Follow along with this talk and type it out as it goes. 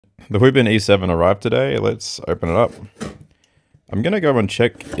The Wuben E7 arrived today. Let's open it up. I'm going to go and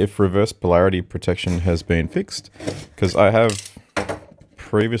check if reverse polarity protection has been fixed, because I have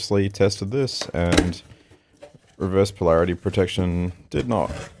previously tested this and reverse polarity protection did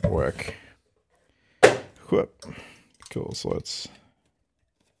not work. Whoop. Cool, so let's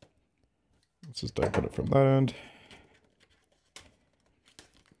just open it from that end.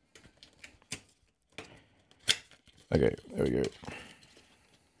 Okay, there we go.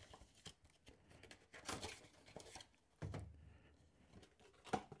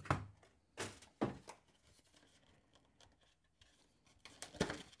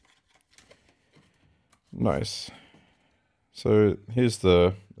 Nice. So here's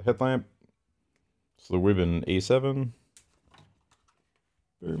the headlamp. It's the Wuben E7.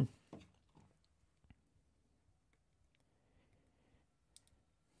 Boom.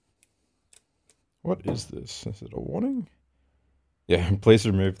 What is this? Is it a warning? Yeah, please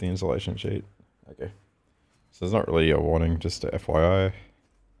remove the insulation sheet. Okay. So it's not really a warning, just a FYI.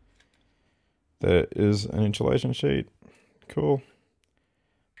 There is an insulation sheet. Cool.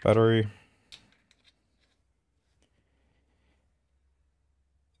 Battery.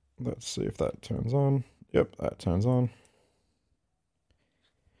 Let's see if that turns on. Yep, that turns on.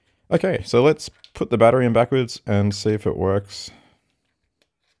 Okay, so let's put the battery in backwards and see if it works.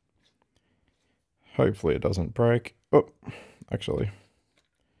 Hopefully it doesn't break. Oh, actually.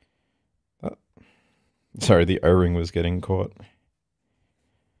 Sorry, the O-ring was getting caught.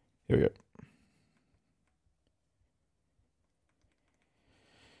 Here we go.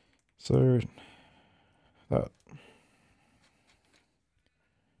 So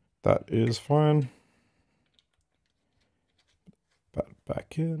that is fine.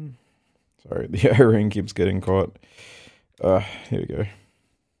 Back in. Sorry, the O-ring keeps getting caught. Here we go.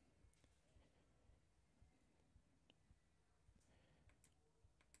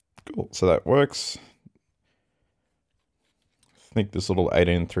 Cool, so that works. I think this little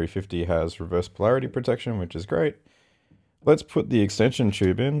 18350 has reverse polarity protection, which is great. Let's put the extension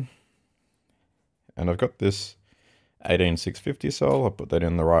tube in. And I've got this 18650 cell. I'll put that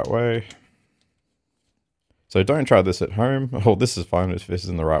in the right way. So don't try this at home. Oh, this is fine if this is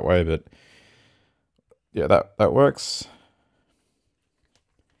in the right way, but yeah, that works.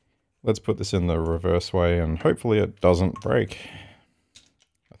 Let's put this in the reverse way and hopefully it doesn't break.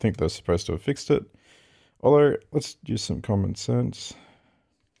 I think they're supposed to have fixed it. Although, let's use some common sense.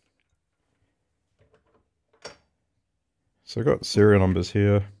 So I've got serial numbers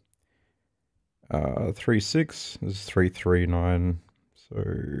here. 36 is 339. So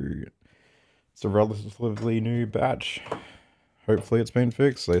it's a relatively new batch. Hopefully it's been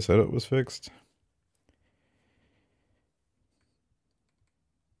fixed. They said it was fixed.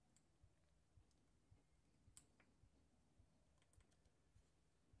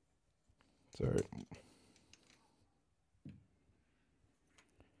 So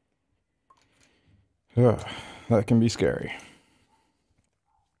that can be scary.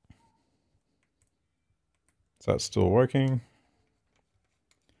 So that's still working.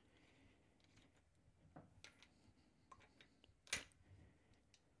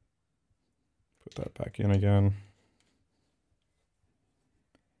 Put that back in again.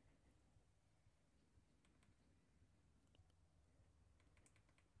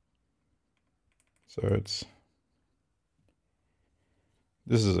 So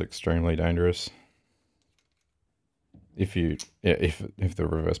this is extremely dangerous. If the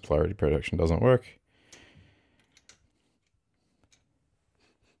reverse polarity protection doesn't work.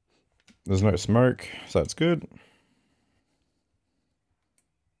 There's no smoke, so that's good.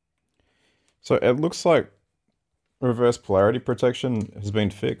 So it looks like reverse polarity protection has been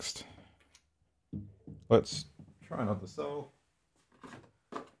fixed. Let's try another cell.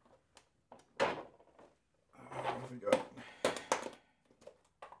 What have we got?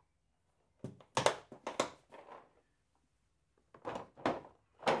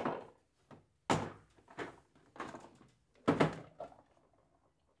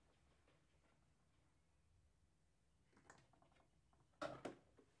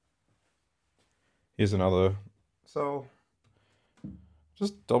 Here's another cell.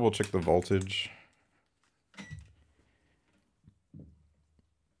 Just double check the voltage.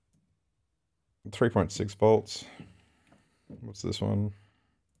 .6 volts. What's this one?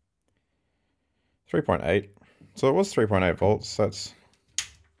 3.8. So it was 3.8 volts. That's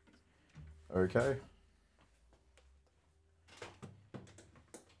okay.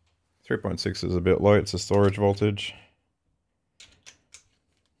 3.6 is a bit low. It's a storage voltage.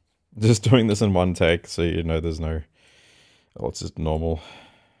 Just doing this in one take, so you know there's no... Oh, it's just normal.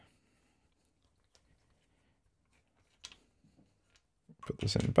 Put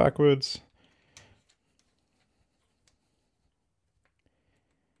this in backwards.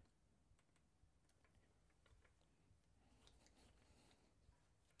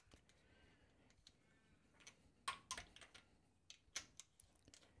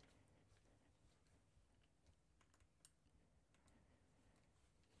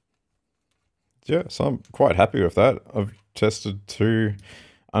 Yeah, so I'm quite happy with that. I've tested 2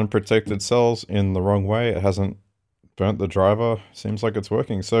 unprotected cells in the wrong way. It hasn't burnt the driver. Seems like it's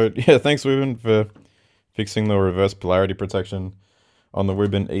working. So yeah, thanks Wuben for fixing the reverse polarity protection on the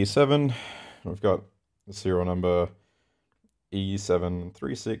Wuben E7. We've got the serial number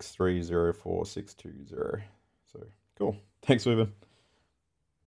E736304620. So cool. Thanks Wuben.